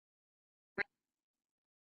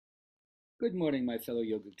Good morning, my fellow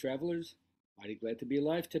yogic travelers. Mighty glad to be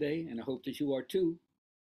alive today, and I hope that you are too,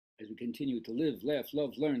 as we continue to live, laugh,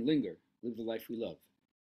 love, learn, linger, live the life we love.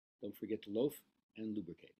 Don't forget to loaf and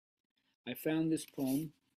lubricate. I found this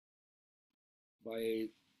poem by a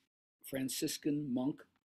Franciscan monk,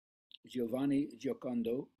 Giovanni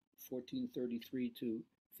Giocondo, 1433 to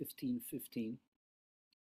 1515,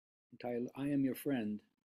 entitled, I Am Your Friend,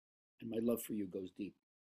 and My Love for You Goes Deep.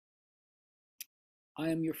 I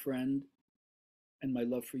am your friend, and my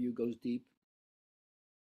love for you goes deep.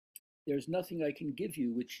 There is nothing I can give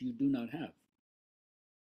you which you do not have.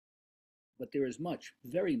 But there is much,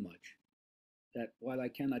 very much, that while I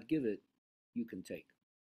cannot give it, you can take.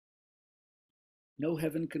 No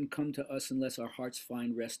heaven can come to us unless our hearts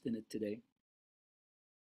find rest in it today.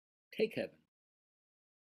 Take heaven.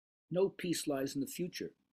 No peace lies in the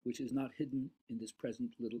future, which is not hidden in this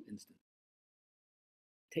present little instant.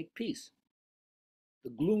 Take peace.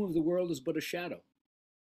 The gloom of the world is but a shadow.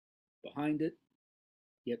 Behind it,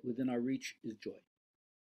 yet within our reach, is joy.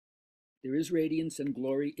 There is radiance and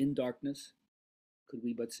glory in darkness, could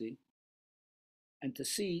we but see. And to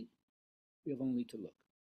see, we have only to look.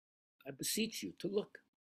 I beseech you to look.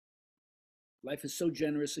 Life is so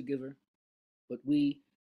generous a giver, but we,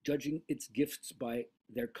 judging its gifts by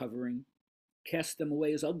their covering, cast them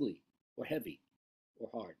away as ugly or heavy or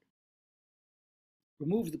hard.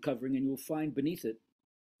 Remove the covering and you will find beneath it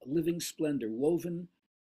a living splendor woven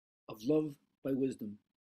of love by wisdom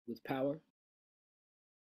with power.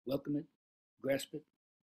 Welcome it, grasp it,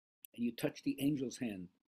 and you touch the angel's hand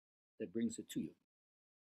that brings it to you.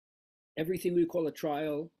 Everything we call a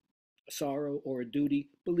trial, a sorrow, or a duty,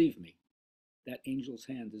 believe me, that angel's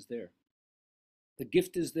hand is there. The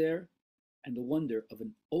gift is there, and the wonder of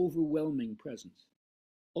an overwhelming presence,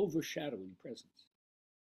 overshadowing presence.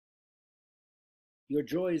 Your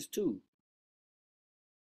joys, too,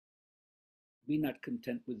 be not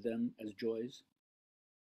content with them as joys.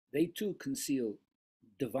 They, too, conceal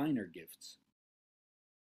diviner gifts.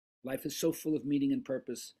 Life is so full of meaning and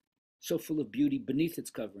purpose, so full of beauty beneath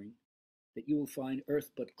its covering, that you will find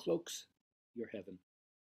earth but cloaks your heaven.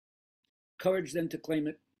 Courage then to claim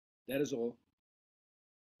it, that is all.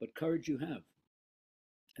 But courage you have,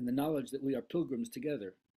 and the knowledge that we are pilgrims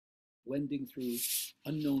together, wending through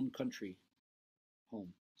unknown country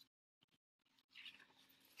home.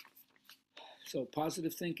 So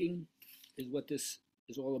positive thinking is what this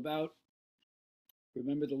is all about.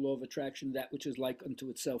 Remember the law of attraction, that which is like unto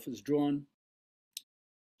itself is drawn.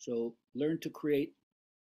 So learn to create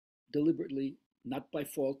deliberately, not by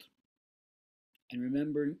fault, and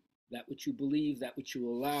remember that which you believe, that which you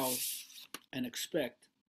allow and expect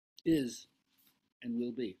is and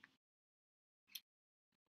will be.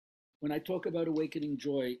 When I talk about awakening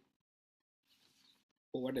joy,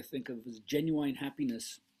 or what I think of as genuine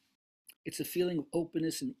happiness, it's a feeling of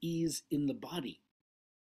openness and ease in the body.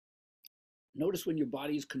 Notice when your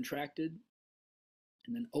body is contracted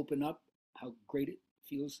and then open up, how great it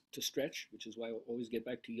feels to stretch, which is why I always get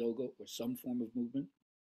back to yoga or some form of movement.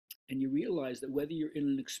 And you realize that whether you're in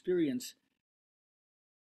an experience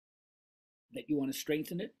that you want to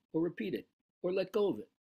strengthen it or repeat it or let go of it,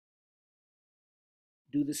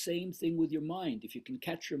 do the same thing with your mind. If you can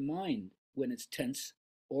catch your mind when it's tense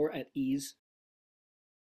or at ease,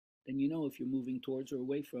 then you know if you're moving towards or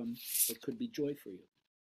away from what could be joy for you.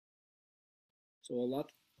 So a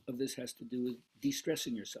lot of this has to do with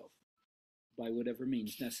de-stressing yourself by whatever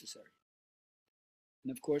means necessary.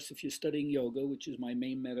 And of course, if you're studying yoga, which is my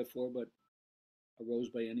main metaphor, but a rose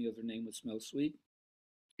by any other name would smell sweet,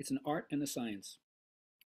 it's an art and a science.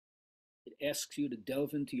 It asks you to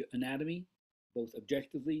delve into your anatomy, both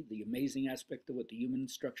objectively, the amazing aspect of what the human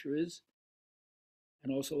structure is,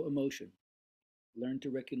 and also emotion. Learn to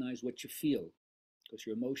recognize what you feel, because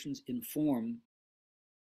your emotions inform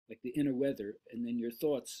like the inner weather, and then your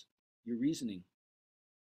thoughts, your reasoning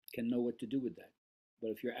can know what to do with that.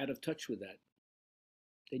 But if you're out of touch with that,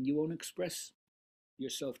 then you won't express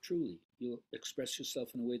yourself truly. You'll express yourself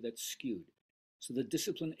in a way that's skewed. So the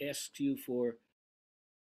discipline asks you for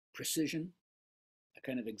precision, a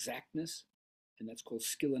kind of exactness, and that's called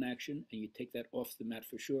skill in action, and you take that off the mat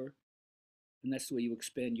for sure. And that's the way you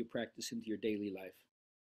expand your practice into your daily life.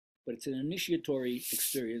 But it's an initiatory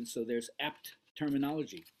experience, so there's apt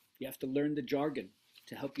terminology. You have to learn the jargon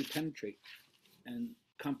to help you penetrate and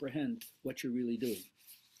comprehend what you're really doing.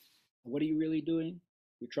 And what are you really doing?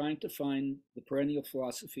 You're trying to find the perennial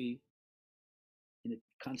philosophy in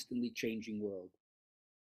a constantly changing world.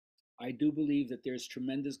 I do believe that there's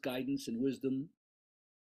tremendous guidance and wisdom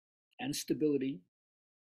and stability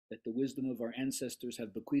that the wisdom of our ancestors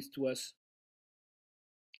have bequeathed to us.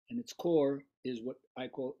 And its core is what I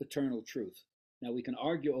call eternal truth. Now, we can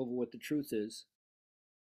argue over what the truth is,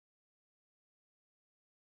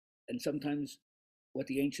 and sometimes what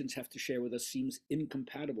the ancients have to share with us seems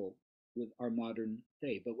incompatible with our modern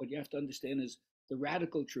day. But what you have to understand is the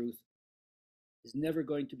radical truth is never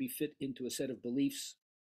going to be fit into a set of beliefs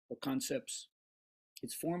or concepts.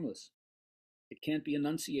 It's formless. It can't be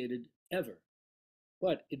enunciated ever.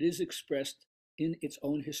 But it is expressed in its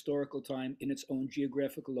own historical time, in its own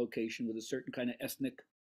geographical location, with a certain kind of ethnic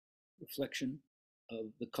reflection of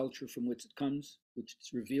the culture from which it comes, which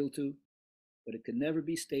it's revealed to, but it can never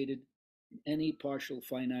be stated in any partial,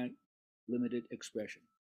 finite, limited expression.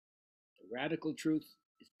 The radical truth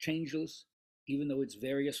is changeless, even though its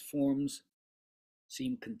various forms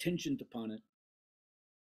seem contingent upon it,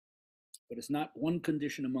 but it's not one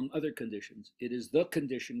condition among other conditions. It is the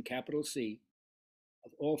condition, capital C,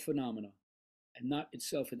 of all phenomena, and not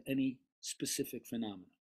itself in any specific phenomena.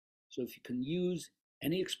 So if you can use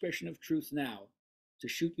any expression of truth now to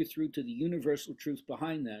shoot you through to the universal truth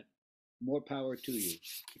behind that, more power to you.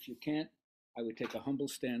 If you can't, I would take a humble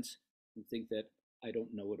stance and think that I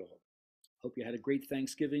don't know it all. Hope you had a great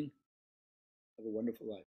Thanksgiving. Have a wonderful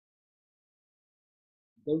life.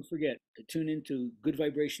 Don't forget to tune into Good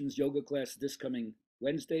Vibrations yoga class this coming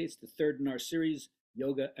Wednesday. It's the third in our series,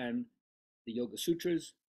 Yoga and the Yoga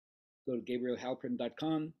Sutras. Go to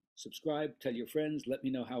GabrielHalpern.com, subscribe, tell your friends, let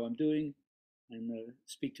me know how I'm doing, and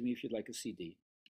speak to me if you'd like a CD.